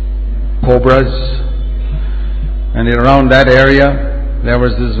 cobras. And around that area, there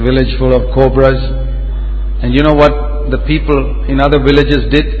was this village full of cobras. And you know what the people in other villages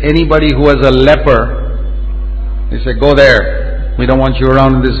did? Anybody who was a leper, they said, go there. We don't want you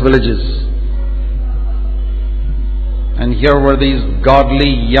around in these villages. And here were these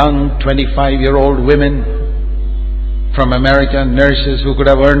godly, young, 25-year-old women from America, nurses who could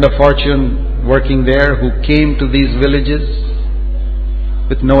have earned a fortune working there, who came to these villages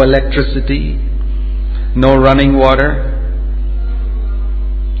with no electricity, no running water,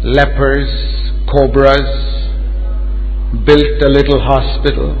 lepers, cobras, built a little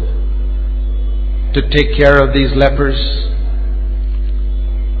hospital to take care of these lepers,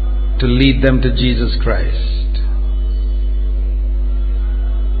 to lead them to Jesus Christ.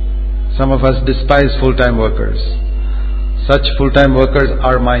 Some of us despise full-time workers. Such full-time workers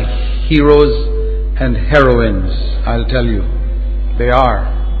are my heroes and heroines, I'll tell you. They are.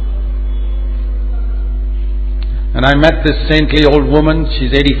 And I met this saintly old woman,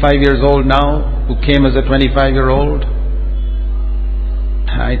 she's 85 years old now, who came as a 25-year-old.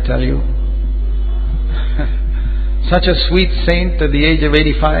 I tell you, such a sweet saint at the age of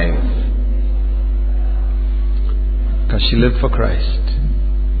 85, because she lived for Christ.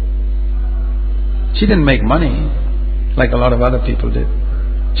 She didn't make money like a lot of other people did.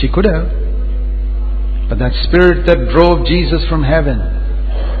 She could have. But that spirit that drove Jesus from heaven,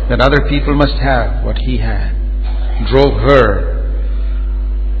 that other people must have what he had, drove her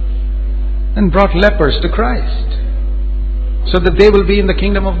and brought lepers to Christ so that they will be in the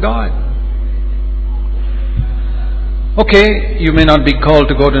kingdom of God. Okay, you may not be called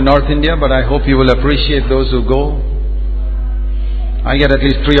to go to North India, but I hope you will appreciate those who go. I get at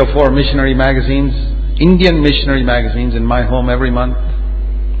least 3 or 4 missionary magazines, Indian missionary magazines in my home every month.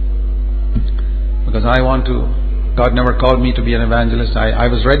 Because I want to, God never called me to be an evangelist. I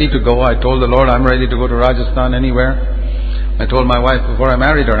was ready to go. I told the Lord, I'm ready to go to Rajasthan anywhere. I told my wife before I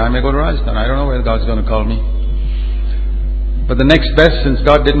married her, I may go to Rajasthan. I don't know where God's going to call me. But the next best, since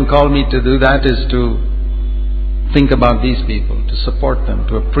God didn't call me to do that, is to think about these people, to support them,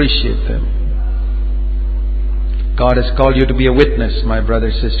 to appreciate them. God has called you to be a witness, my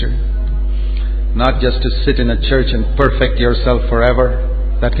brother, sister. Not just to sit in a church and perfect yourself forever.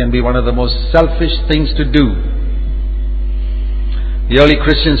 That can be one of the most selfish things to do. The early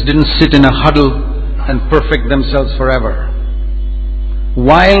Christians didn't sit in a huddle and perfect themselves forever.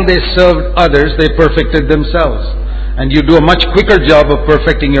 While they served others, they perfected themselves. And you do a much quicker job of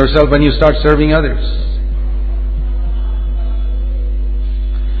perfecting yourself when you start serving others.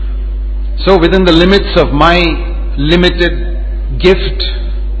 So within the limits of my limited gift,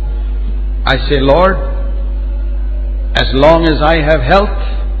 I say, Lord, as long as I have health,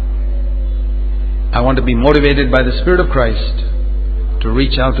 I want to be motivated by the Spirit of Christ to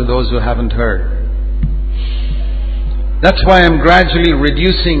reach out to those who haven't heard. That's why I'm gradually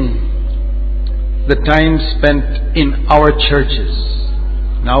reducing the time spent in our churches.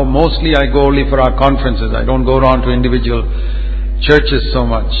 Now mostly I go only for our conferences. I don't go around to individual churches so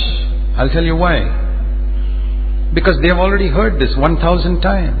much. I'll tell you why. Because they have already heard this 1,000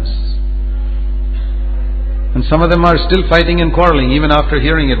 times. And some of them are still fighting and quarreling even after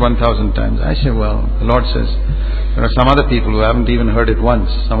hearing it 1,000 times. I say, well, the Lord says, there are some other people who haven't even heard it once.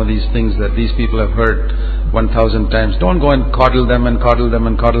 Some of these things that these people have heard 1,000 times. Don't go and coddle them and coddle them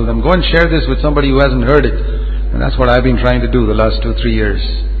and coddle them. Go and share this with somebody who hasn't heard it. And that's what I've been trying to do the last 2-3 years.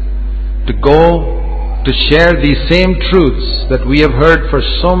 To go to share these same truths that we have heard for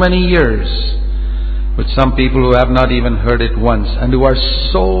so many years with some people who have not even heard it once and who are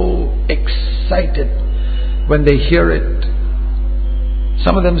so excited when they hear it.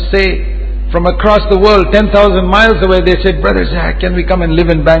 Some of them say, from across the world, 10,000 miles away, they say, Brother Zach, can we come and live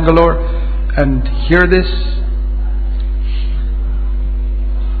in Bangalore and hear this?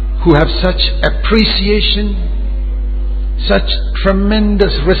 Who have such appreciation, such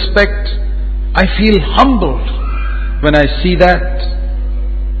tremendous respect. I feel humbled when I see that.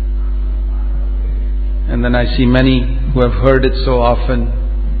 And then I see many who have heard it so often,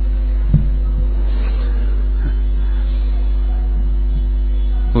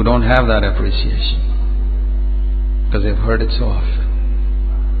 who don't have that appreciation because they've heard it so often,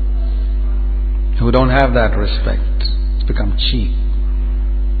 who don't have that respect. It's become cheap.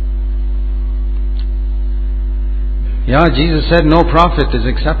 Yeah, Jesus said no prophet is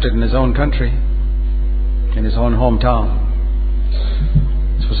accepted in his own country, in his own hometown.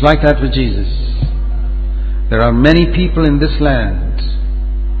 It was like that with Jesus. There are many people in this land,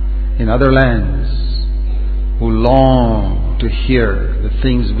 in other lands, who long to hear the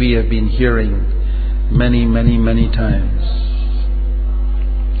things we have been hearing many, many, many times.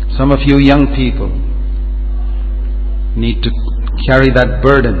 Some of you young people need to carry that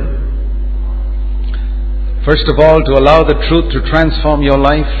burden. First of all, to allow the truth to transform your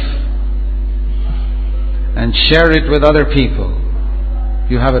life and share it with other people.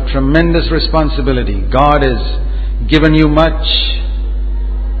 You have a tremendous responsibility. God has given you much.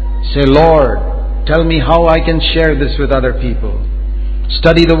 Say, Lord, tell me how I can share this with other people.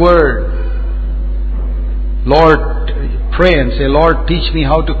 Study the Word. Lord, pray and say, Lord, teach me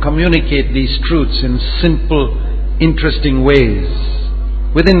how to communicate these truths in simple, interesting ways.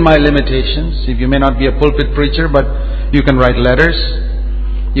 Within my limitations. If you may not be a pulpit preacher, but you can write letters.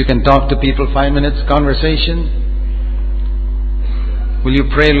 You can talk to people 5 minutes conversation. Will you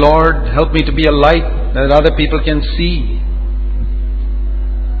pray, Lord, help me to be a light that other people can see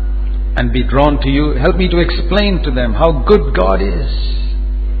and be drawn to you. Help me to explain to them how good God is.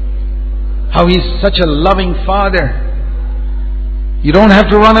 How He's such a loving Father. You don't have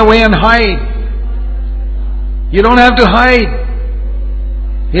to run away and hide. You don't have to hide.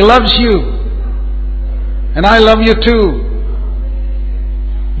 He loves you. And I love you too.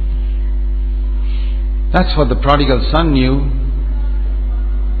 That's what the prodigal son knew.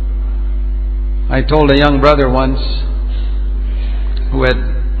 I told a young brother once who had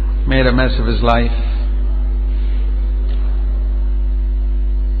made a mess of his life.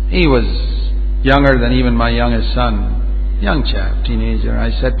 He was younger than even my youngest son. Young chap, teenager.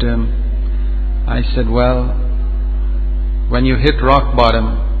 I said to him, well, when you hit rock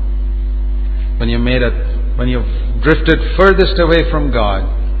bottom, when you've drifted furthest away from God,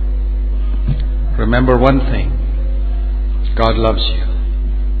 remember one thing. God loves you.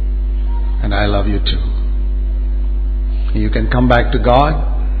 And I love you too. You can come back to God,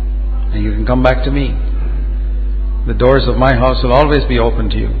 and you can come back to me. The doors of my house will always be open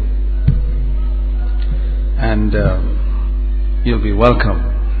to you. And you'll be welcome.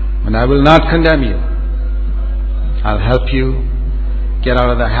 And I will not condemn you. I'll help you get out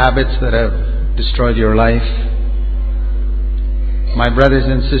of the habits that have destroyed your life. My brothers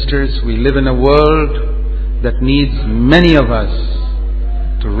and sisters, we live in a world that needs many of us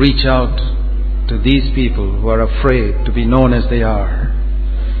to reach out to these people who are afraid to be known as they are.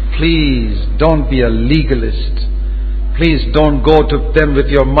 Please don't be a legalist. Please don't go to them with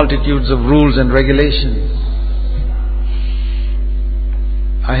your multitudes of rules and regulations.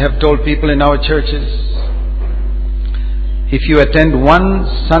 I have told people in our churches, if you attend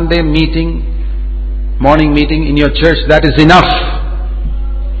one Sunday meeting, morning meeting in your church, that is enough.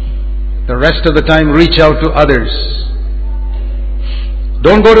 The rest of the time, reach out to others.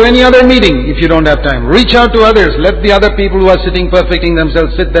 Don't go to any other meeting if you don't have time. Reach out to others. Let the other people who are sitting perfecting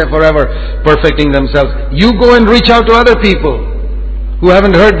themselves sit there forever perfecting themselves. You go and reach out to other people who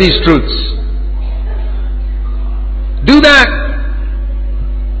haven't heard these truths. Do that.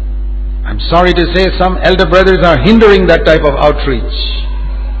 I'm sorry to say some elder brothers are hindering that type of outreach.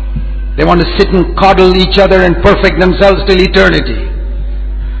 They want to sit and coddle each other and perfect themselves till eternity.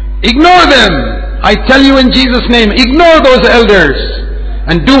 Ignore them. I tell you in Jesus' name, ignore those elders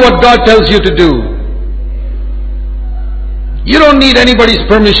and do what God tells you to do. You don't need anybody's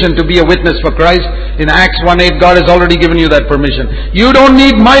permission to be a witness for Christ. In Acts 1:8, God has already given you that permission. You don't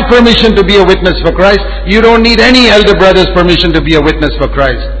need my permission to be a witness for Christ. You don't need any elder brother's permission to be a witness for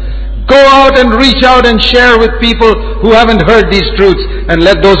Christ. Go out and reach out and share with people who haven't heard these truths, and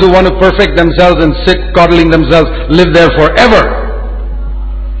let those who want to perfect themselves and sit coddling themselves live there forever.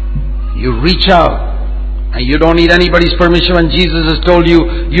 You reach out, and you don't need anybody's permission when Jesus has told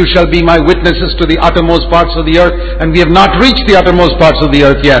you, you shall be my witnesses to the uttermost parts of the earth, and we have not reached the uttermost parts of the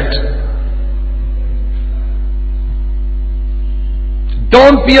earth yet.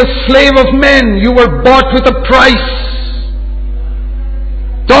 Don't be a slave of men. You were bought with a price.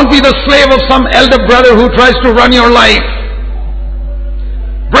 Don't be the slave of some elder brother who tries to run your life.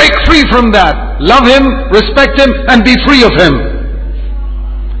 Break free from that. Love him, respect him, and be free of him.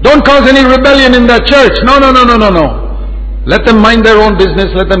 Don't cause any rebellion in that church. No. Let them mind their own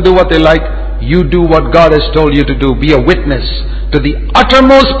business. Let them do what they like. You do what God has told you to do. Be a witness to the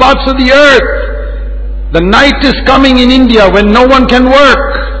uttermost parts of the earth. The night is coming in India when no one can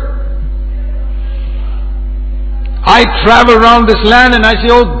work. I travel around this land and I say,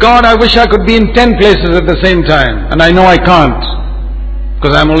 oh God, I wish I could be in 10 places at the same time. And I know I can't,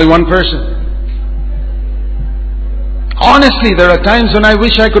 because I'm only one person. Honestly, there are times when I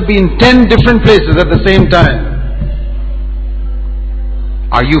wish I could be in 10 different places at the same time.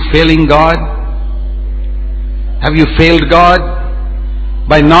 Are you failing God? Have you failed God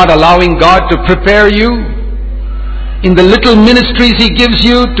by not allowing God to prepare you in the little ministries He gives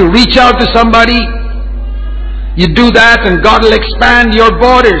you to reach out to somebody? You do that and God will expand your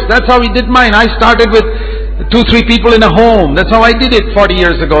borders. That's how He did mine. I started with 2-3 people in a home. That's how I did it 40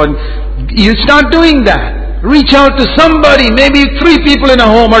 years ago. And you start doing that. Reach out to somebody, maybe 3 people in a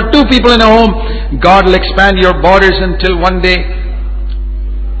home or 2 people in a home. God will expand your borders until one day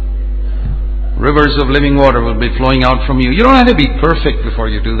rivers of living water will be flowing out from you. You don't have to be perfect before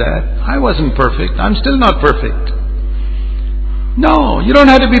you do that. I wasn't perfect. I'm still not perfect. No, you don't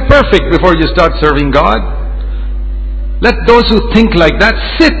have to be perfect before you start serving God. Let those who think like that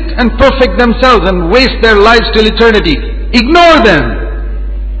sit and perfect themselves and waste their lives till eternity. Ignore them.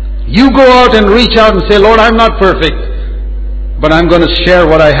 You go out and reach out and say, Lord, I'm not perfect, but I'm going to share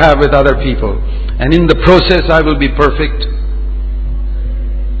what I have with other people. And in the process, I will be perfect.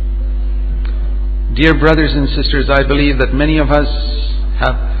 Dear brothers and sisters, I believe that many of us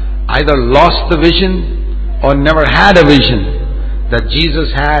have either lost the vision or never had a vision that Jesus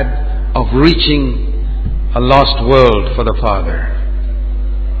had of reaching a lost world for the Father.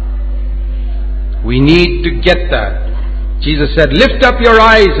 We need to get that. Jesus said, lift up your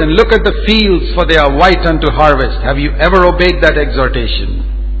eyes and look at the fields, for they are white unto harvest. Have you ever obeyed that exhortation?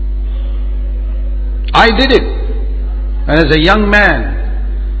 I did it. And as a young man,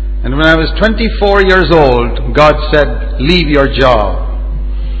 and when I was 24 years old, God said, leave your job.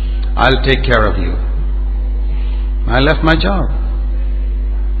 I'll take care of you. I left my job.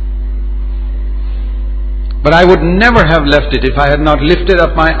 But I would never have left it if I had not lifted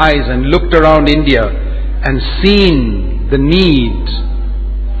up my eyes and looked around India and seen the need.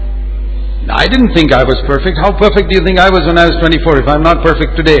 I didn't think I was perfect. How perfect do you think I was when I was 24? If I'm not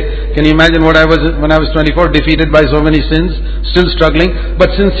perfect today, can you imagine what I was when I was 24? Defeated by so many sins, still struggling,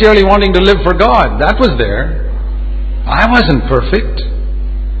 but sincerely wanting to live for God. That was there. I wasn't perfect.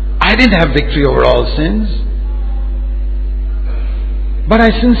 I didn't have victory over all sins. But I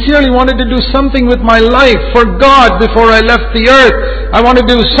sincerely wanted to do something with my life for God before I left the earth. I wanted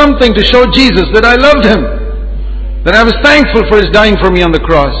to do something to show Jesus that I loved Him, that I was thankful for His dying for me on the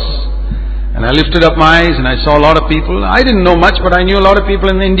cross. And I lifted up my eyes and I saw a lot of people. I didn't know much, but I knew a lot of people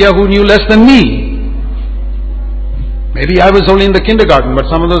in India who knew less than me. Maybe I was only in the kindergarten, but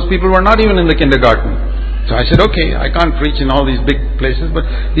some of those people were not even in the kindergarten. So I said, okay, I can't preach in all these big places, but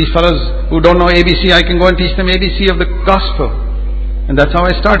these fellows who don't know ABC, I can go and teach them ABC of the gospel. And that's how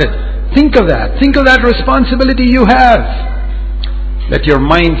I started. Think of that. Think of that responsibility you have. Let your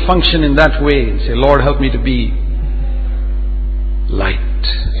mind function in that way and say, Lord, help me to be light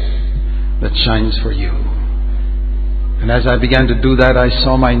that shines for you. And as I began to do that, I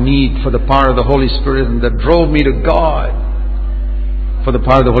saw my need for the power of the Holy Spirit, and that drove me to God. for the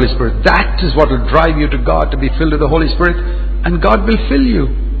power of the Holy Spirit. That is what will drive you to God, to be filled with the Holy Spirit, and God will fill you.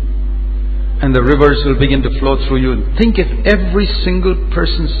 And the rivers will begin to flow through you. And think if every single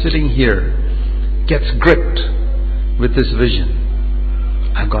person sitting here gets gripped with this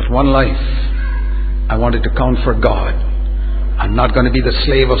vision. I've got one life. I want it to count for God. I'm not going to be the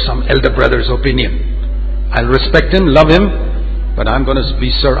slave of some elder brother's opinion. I'll respect him, love him, but I'm going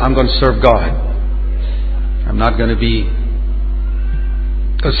to serve God. I'm not going to be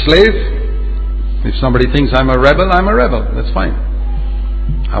a slave. If somebody thinks I'm a rebel, I'm a rebel. That's fine.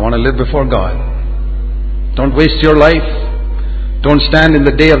 I want to live before God. Don't waste your life. Don't stand in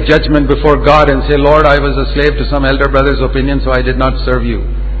the day of judgment before God and say, Lord, I was a slave to some elder brother's opinion, so I did not serve you.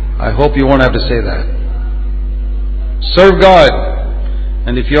 I hope you won't have to say that. Serve God.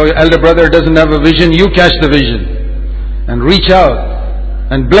 And if your elder brother doesn't have a vision, you catch the vision. And reach out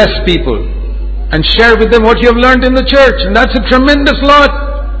and bless people. And share with them what you have learned in the church. And that's a tremendous lot.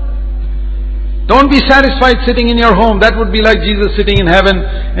 Don't be satisfied sitting in your home. That would be like Jesus sitting in heaven,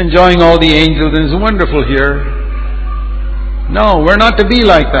 enjoying all the angels, and it's wonderful here. No, we're not to be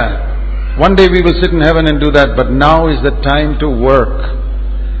like that. One day we will sit in heaven and do that, but now is the time to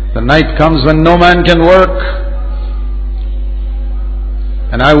work. The night comes when no man can work.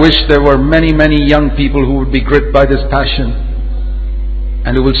 And I wish there were many, many young people who would be gripped by this passion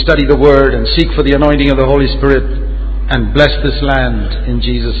and who will study the Word and seek for the anointing of the Holy Spirit and bless this land in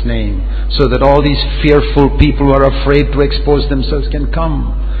Jesus' name, so that all these fearful people who are afraid to expose themselves can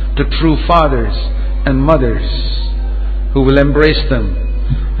come to true fathers and mothers who will embrace them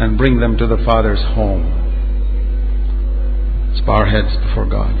and bring them to the Father's home. Let's bow our heads before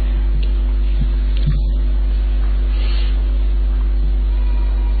God.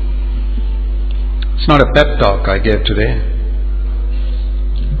 It's not a pep talk I gave today.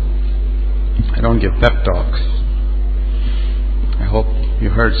 I don't give pep talks. I hope you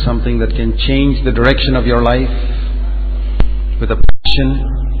heard something that can change the direction of your life with a passion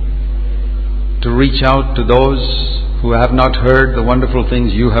to reach out to those who have not heard the wonderful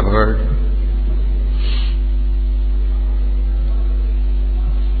things you have heard.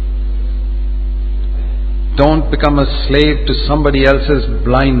 Don't become a slave to somebody else's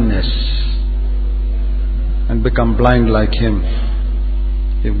blindness and become blind like him.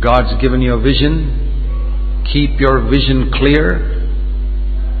 If God's given you a vision, keep your vision clear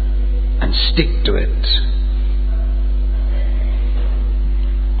and stick to it.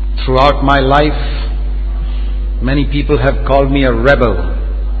 Throughout my life, many people have called me a rebel.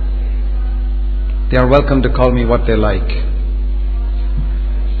 They are welcome to call me what they like.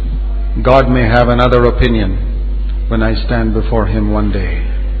 God may have another opinion when I stand before Him one day.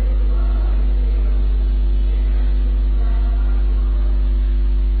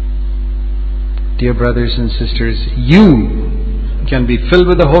 Dear brothers and sisters, you can be filled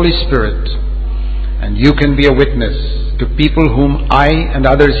with the Holy Spirit, and you can be a witness to people whom I and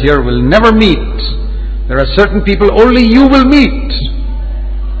others here will never meet. There are certain people only you will meet.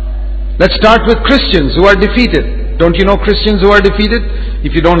 Let's start with Christians who are defeated. Don't you know Christians who are defeated?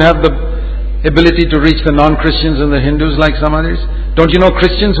 If you don't have the ability to reach the non-Christians and the Hindus like some others, don't you know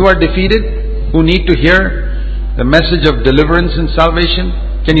Christians who are defeated, who need to hear the message of deliverance and salvation?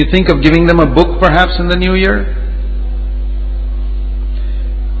 Can you think of giving them a book perhaps in the new year?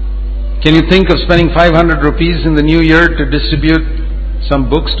 Can you think of spending 500 rupees in the new year to distribute some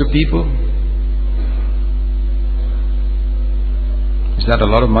books to people? Is that a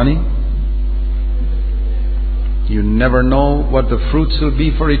lot of money? You never know what the fruits will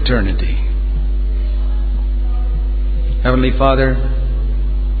be for eternity. Heavenly Father,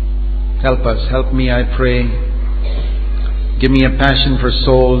 help us, help me, I pray. Give me a passion for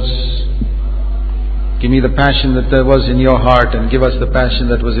souls. Give me the passion that there was in your heart, and give us the passion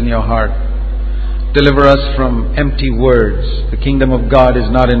that was in your heart. Deliver us from empty words. The kingdom of God is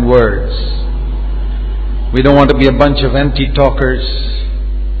not in words. We don't want to be a bunch of empty talkers.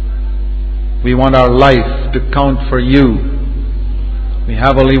 We want our life to count for you. We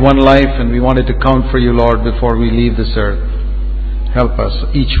have only one life, and we want it to count for you, Lord, before we leave this earth. Help us,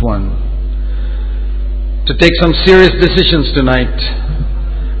 each one, to take some serious decisions tonight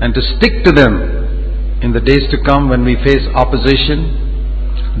and to stick to them in the days to come when we face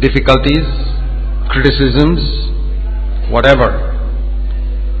opposition, difficulties, criticisms, whatever.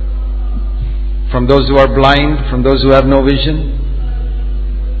 From those who are blind, from those who have no vision.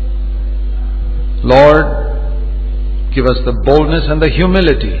 Lord, give us the boldness and the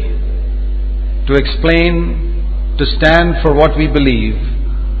humility to explain, to stand for what we believe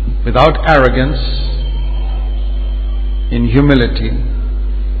without arrogance, in humility,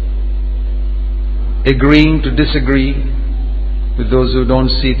 agreeing to disagree with those who don't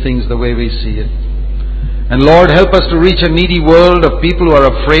see things the way we see it. And Lord, help us to reach a needy world of people who are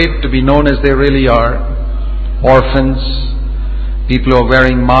afraid to be known as they really are. Orphans, people who are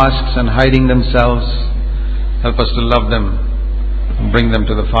wearing masks and hiding themselves. Help us to love them and bring them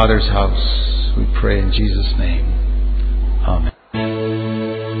to the Father's house. We pray in Jesus' name.